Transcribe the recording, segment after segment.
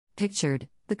Pictured,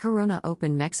 the Corona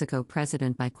Open Mexico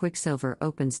President by Quicksilver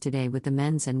opens today with the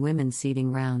men's and women's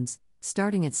seeding rounds,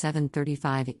 starting at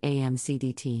 7:35 a.m.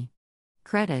 CDT.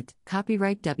 Credit,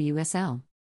 copyright WSL.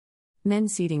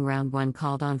 Men's seeding round 1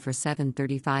 called on for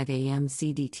 7:35 a.m.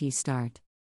 CDT start.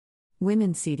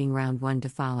 Women's seeding round 1 to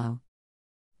follow.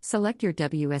 Select your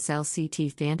WSL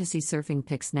CT Fantasy Surfing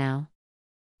picks now.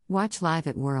 Watch live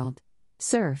at World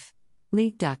Surf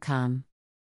League.com.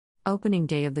 Opening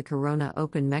day of the Corona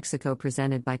Open Mexico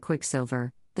presented by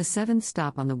Quicksilver, the 7th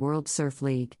stop on the World Surf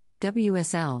League,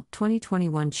 WSL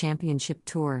 2021 Championship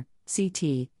Tour,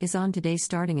 CT, is on today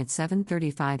starting at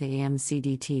 7:35 a.m.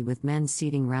 CDT with men's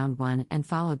seeding round 1 and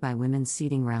followed by women's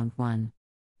seeding round 1.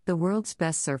 The world's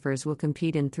best surfers will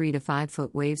compete in 3 to 5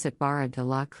 foot waves at Barra de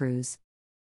la Cruz.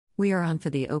 "We are on for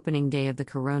the opening day of the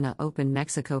Corona Open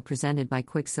Mexico presented by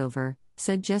Quicksilver,"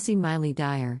 said Jessie Miley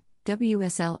Dyer,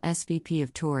 WSL SVP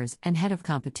of Tours and Head of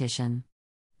Competition.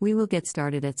 "We will get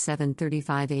started at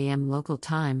 7:35 a.m. local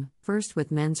time, first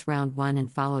with men's round 1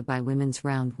 and followed by women's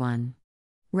round 1.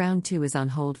 Round 2 is on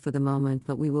hold for the moment,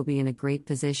 but we will be in a great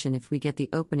position if we get the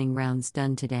opening rounds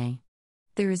done today.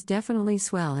 There is definitely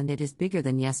swell and it is bigger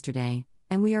than yesterday,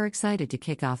 and we are excited to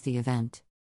kick off the event."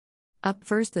 Up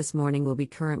first this morning will be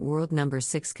current world number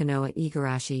 6 Kanoa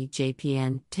Igarashi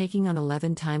 (JPN) taking on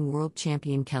 11-time world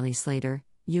champion Kelly Slater,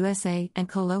 USA, and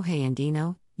Kolohe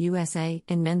Andino, USA,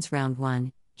 in men's round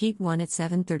 1, heat 1 at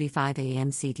 7:35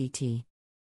 a.m. CDT.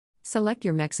 Select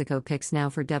your Mexico picks now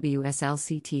for WSL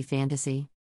CT Fantasy.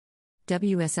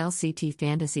 WSL CT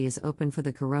Fantasy is open for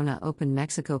the Corona Open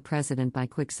Mexico President by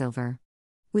Quicksilver.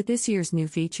 With this year's new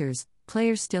features,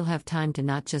 players still have time to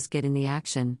not just get in the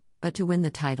action, but to win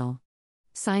the title.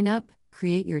 Sign up,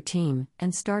 create your team,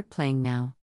 and start playing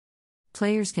now.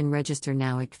 Players can register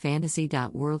now at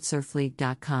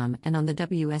fantasy.worldsurfleague.com and on the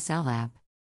WSL app.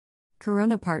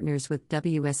 Corona partners with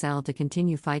WSL to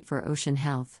continue fight for ocean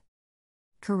health.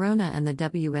 Corona and the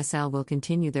WSL will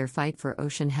continue their fight for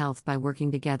ocean health by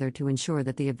working together to ensure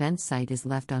that the event site is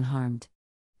left unharmed.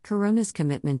 Corona's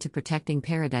commitment to protecting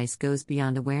paradise goes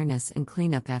beyond awareness and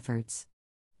cleanup efforts.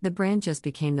 The brand just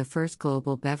became the first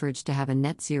global beverage to have a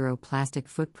net zero plastic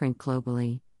footprint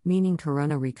globally, meaning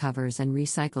Corona recovers and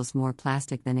recycles more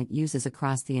plastic than it uses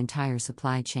across the entire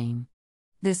supply chain.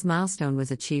 This milestone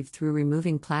was achieved through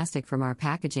removing plastic from our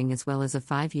packaging as well as a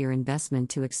 5-year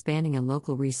investment to expanding a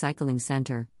local recycling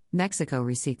center, Mexico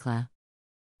Recicla.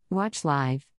 Watch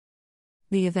live.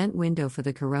 The event window for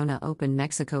the Corona Open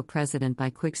Mexico President by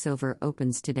Quicksilver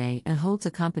opens today and holds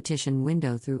a competition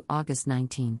window through August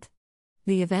 19th.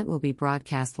 The event will be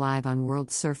broadcast live on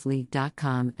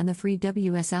WorldSurfLeague.com and the free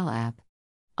WSL app.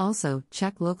 Also,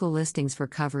 check local listings for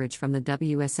coverage from the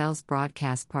WSL's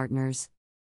broadcast partners.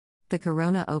 The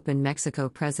Corona Open Mexico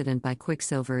President by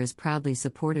Quicksilver is proudly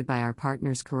supported by our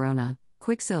partners Corona,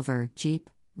 Quicksilver, Jeep,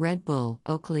 Red Bull,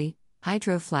 Oakley,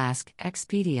 Hydro Flask,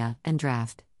 Expedia, and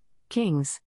Draft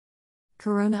Kings.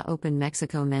 Corona Open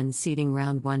Mexico Men's Seeding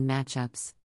Round 1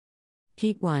 Matchups.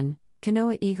 Heat 1,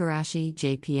 Kanoa Igarashi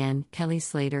 (JPN), Kelly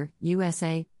Slater,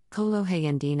 USA, Kolohe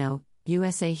Andino,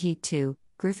 USA. Heat 2,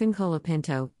 Griffin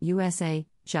Colapinto, USA,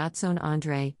 Jadson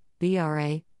Andre,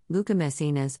 BRA, Luca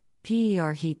Messinas,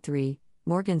 PER. Heat 3,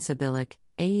 Morgan Sabilic,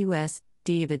 AUS,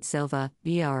 David Silva,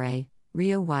 BRA,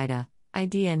 Rio Wida,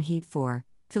 IDN. Heat 4,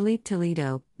 Philippe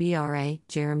Toledo, BRA,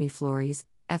 Jeremy Flores,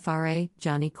 FRA,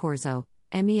 Johnny Corzo,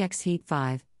 MEX. Heat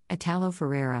 5, Italo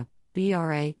Ferreira,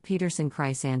 BRA, Peterson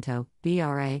Crisanto,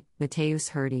 BRA,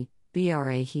 Mateus Herdy,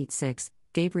 BRA. Heat 6,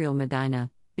 Gabriel Medina,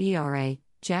 BRA,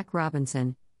 Jack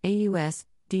Robinson, AUS,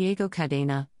 Diego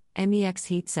Cadena, MEX.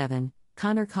 Heat 7,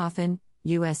 Connor Coffin,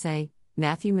 USA,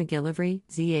 Matthew McGillivray,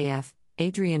 ZAF,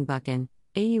 Adrian Buchan,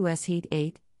 AUS. Heat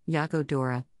 8, Yago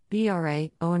Dora, BRA,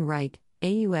 Owen Wright,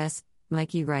 AUS,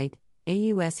 Mikey Wright,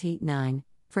 AUS. Heat 9,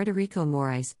 Federico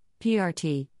Moraes,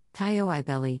 PRT, Tayo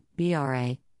Ibelli,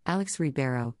 BRA, Alex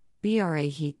Ribeiro, BRA.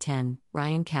 Heat 10,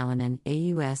 Ryan Callanan,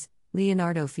 AUS,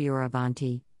 Leonardo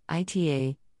Fioravanti,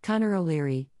 ITA, Connor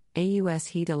O'Leary, AUS.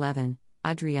 Heat 11,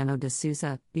 Adriano de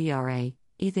Souza, BRA,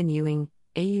 Ethan Ewing,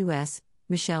 AUS,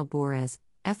 Michelle Borres,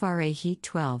 FRA. Heat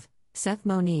 12, Seth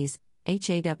Moniz,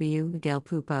 HAW, Miguel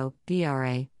Pupo,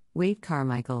 BRA, Wade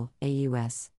Carmichael,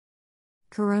 AUS.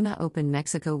 Corona Open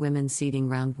Mexico Women's Seeding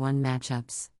Round 1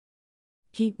 Matchups.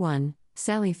 Heat 1,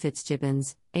 Sally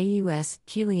Fitzgibbons, AUS,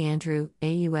 Keely Andrew,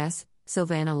 AUS,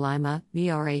 Silvana Lima,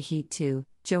 BRA. Heat 2,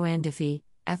 Joanne Diffie,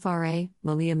 FRA,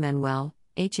 Malia Manuel,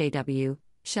 HAW,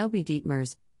 Shelby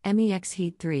Dietmers, MEX.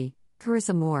 Heat 3,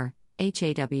 Carissa Moore,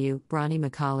 HAW, Bronnie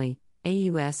McCauley,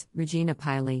 AUS, Regina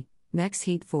Piley, MEX.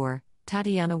 Heat 4,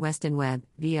 Tatiana Weston Webb,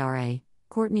 VRA,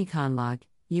 Courtney Conlog,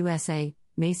 USA,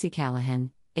 Macy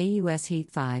Callahan, AUS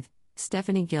Heat 5,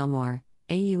 Stephanie Gilmore,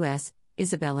 AUS,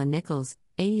 Isabella Nichols,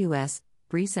 AUS,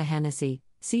 Brisa Hennessy,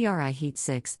 CRI Heat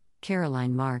 6,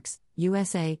 Caroline Marks,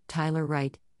 USA, Tyler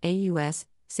Wright, AUS,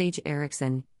 Sage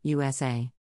Erickson, USA.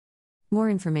 More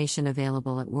information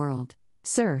available at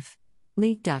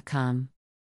worldsurfleague.com.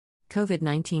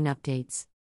 COVID-19 updates.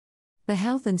 The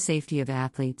health and safety of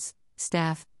athletes,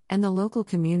 staff, and the local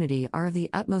community are of the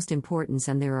utmost importance,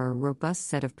 and there are a robust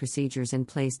set of procedures in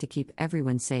place to keep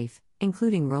everyone safe,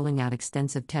 including rolling out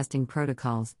extensive testing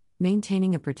protocols,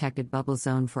 maintaining a protected bubble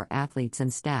zone for athletes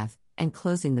and staff, and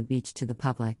closing the beach to the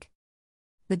public.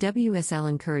 The WSL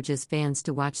encourages fans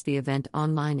to watch the event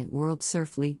online at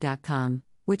worldsurfleague.com,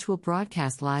 which will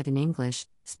broadcast live in English,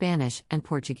 Spanish, and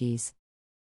Portuguese.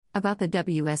 About the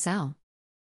WSL.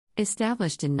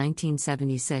 Established in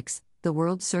 1976, the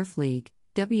World Surf League,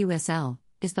 WSL,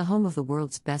 is the home of the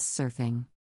world's best surfing.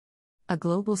 A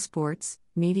global sports,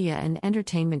 media, and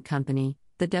entertainment company,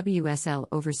 the WSL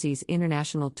oversees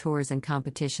international tours and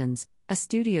competitions, a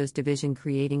studios division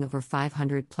creating over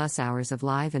 500+ hours of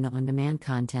live and on-demand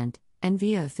content, and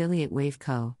via affiliate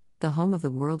WaveCo, the home of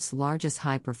the world's largest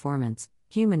high-performance,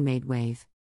 human-made wave.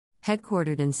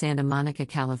 Headquartered in Santa Monica,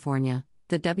 California,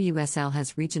 the WSL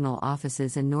has regional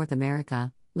offices in North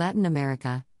America, Latin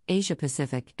America, Asia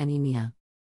Pacific, and EMEA.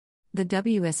 The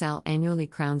WSL annually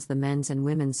crowns the men's and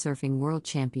women's surfing world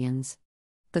champions.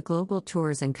 The Global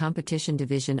Tours and Competition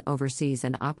Division oversees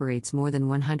and operates more than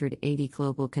 180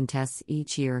 global contests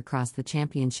each year across the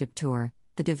Championship Tour,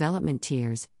 the development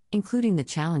tiers, including the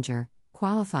Challenger,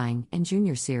 Qualifying, and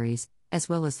Junior Series, as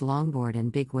well as longboard and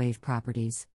big wave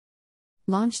properties.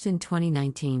 Launched in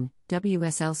 2019,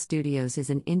 WSL Studios is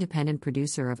an independent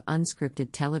producer of unscripted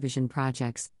television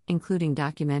projects, including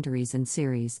documentaries and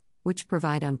series, which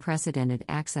provide unprecedented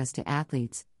access to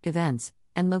athletes, events,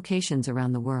 and locations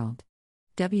around the world.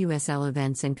 WSL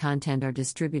events and content are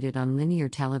distributed on linear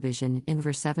television in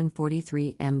over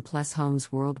 743M+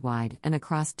 homes worldwide and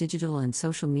across digital and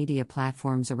social media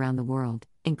platforms around the world,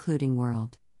 including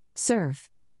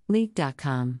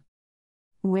worldsurfleague.com.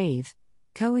 Wave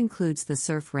Co includes the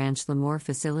Surf Ranch Lemoore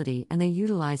facility and the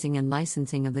utilizing and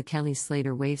licensing of the Kelly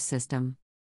Slater Wave System.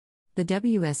 The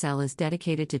WSL is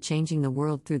dedicated to changing the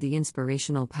world through the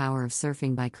inspirational power of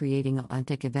surfing by creating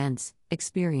authentic events,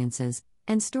 experiences,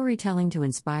 and storytelling to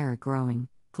inspire a growing,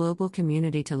 global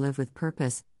community to live with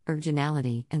purpose,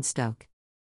 originality, and stoke.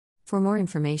 For more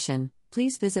information,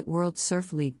 please visit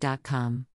worldsurfleague.com.